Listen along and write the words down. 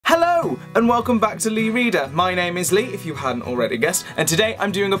Hello and welcome back to LeeReader. My name is Lee, if you hadn't already guessed, and today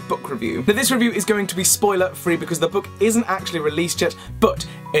I'm doing a book review. Now this review is going to be spoiler free because the book isn't actually released yet, but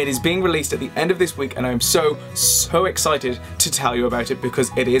it is being released at the end of this week and I'm so excited to tell you about it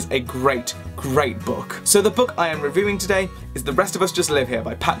because it is a great book. So the book I am reviewing today is The Rest of Us Just Live Here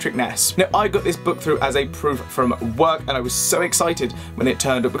by Patrick Ness. Now I got this book through as a proof from work and I was so excited when it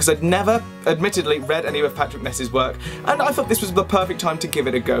turned up because I'd never, admittedly, read any of Patrick Ness's work and I thought this was the perfect time to give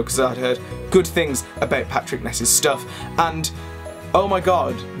it a go because I'd heard good things about Patrick Ness's stuff and oh my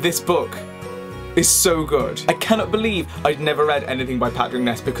god, this book is so good. I cannot believe I'd never read anything by Patrick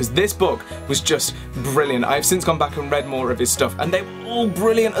Ness because this book was just brilliant. I've since gone back and read more of his stuff and they were all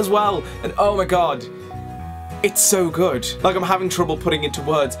brilliant as well and oh my god, it's so good. Like I'm having trouble putting into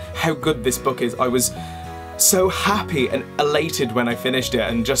words how good this book is. I was so happy and elated when I finished it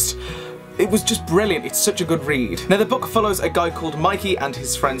and it was just brilliant. It's such a good read. Now the book follows a guy called Mikey and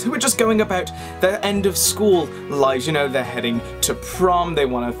his friends who are just going about their end of school lives. You know, they're heading to prom, they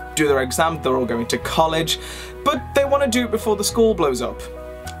want to do their exams, they're all going to college, but they want to do it before the school blows up.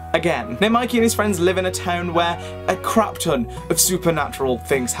 Again. Now Mikey and his friends live in a town where a crap ton of supernatural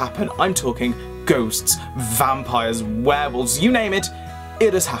things happen. I'm talking ghosts, vampires, werewolves, you name it,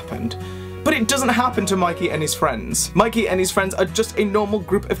 it has happened. But it doesn't happen to Mikey and his friends. Mikey and his friends are just a normal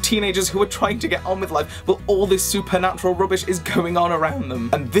group of teenagers who are trying to get on with life while all this supernatural rubbish is going on around them.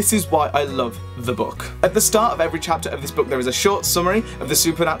 And this is why I love the book. At the start of every chapter of this book there is a short summary of the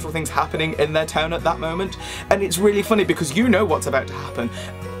supernatural things happening in their town at that moment, and it's really funny because you know what's about to happen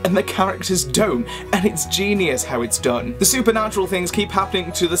and the characters don't, and it's genius how it's done. The supernatural things keep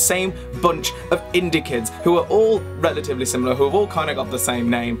happening to the same bunch of indie kids who are all relatively similar, who have all kind of got the same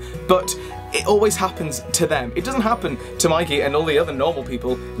name, but it always happens to them. It doesn't happen to Mikey and all the other normal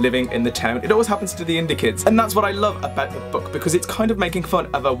people living in the town. It always happens to the indie kids. And that's what I love about the book, because it's kind of making fun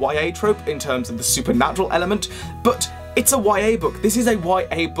of a YA trope in terms of the supernatural element, but it's a YA book. This is a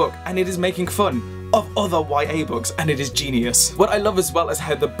YA book and it is making fun of other YA books and it is genius. What I love as well is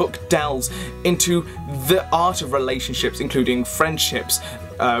how the book delves into the art of relationships, including friendships,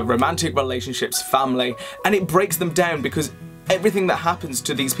 romantic relationships, family, and it breaks them down because everything that happens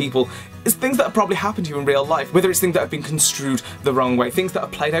to these people is things that have probably happened to you in real life, whether it's things that have been construed the wrong way, things that are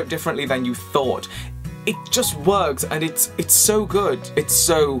played out differently than you thought. It just works and it's so good. It's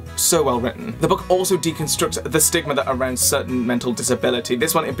so well written. The book also deconstructs the stigma that around certain mental disability.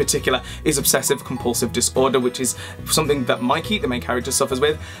 This one in particular is obsessive compulsive disorder, which is something that Mikey, the main character, suffers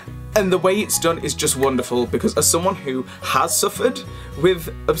with. And the way it's done is just wonderful because as someone who has suffered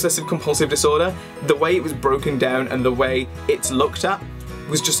with obsessive compulsive disorder, the way it was broken down and the way it's looked at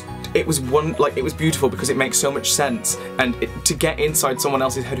was just, it was beautiful because it makes so much sense, and to get inside someone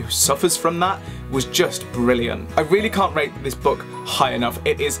else's head who suffers from that was just brilliant. I really can't rate this book high enough.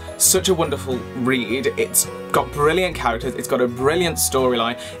 It is such a wonderful read. It's got brilliant characters, it's got a brilliant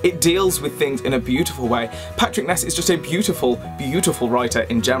storyline, it deals with things in a beautiful way. Patrick Ness is just a beautiful writer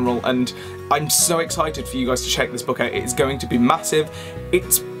in general, and I'm so excited for you guys to check this book out. It's going to be massive.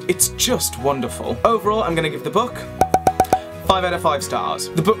 It's just wonderful. Overall, I'm going to give the book 5 out of 5 stars.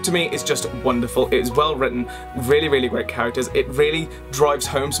 The book to me is just wonderful. It is well written, really great characters. It really drives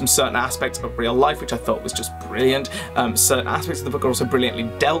home some certain aspects of real life, which I thought was just brilliant. Certain aspects of the book are also brilliantly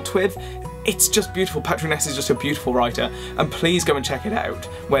dealt with. It's just beautiful. Patrick Ness is just a beautiful writer, and please go and check it out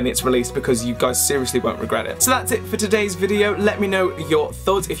when it's released because you guys seriously won't regret it. So that's it for today's video. Let me know your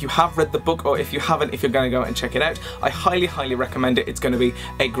thoughts if you have read the book, or if you haven't, if you're going to go and check it out. I highly recommend it. It's going to be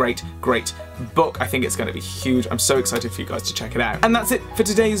a great book. I think it's going to be huge. I'm so excited for you guys to check it out. And that's it for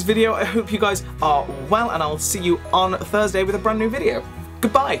today's video. I hope you guys are well, and I'll see you on Thursday with a brand new video.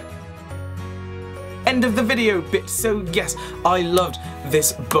 Goodbye! End of the video bit. So yes, I loved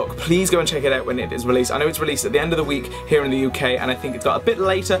this book. Please go and check it out when it is released. I know it's released at the end of the week here in the UK, and I think it's got a bit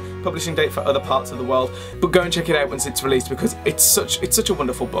later publishing date for other parts of the world, but go and check it out once it's released because it's such a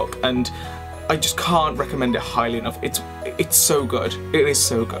wonderful book and I just can't recommend it highly enough. It's so good. It is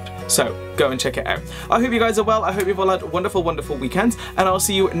so good. So go and check it out. I hope you guys are well. I hope you've all had wonderful weekends, and I'll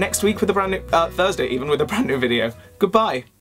see you next week with a brand new Thursday even with a brand new video. Goodbye.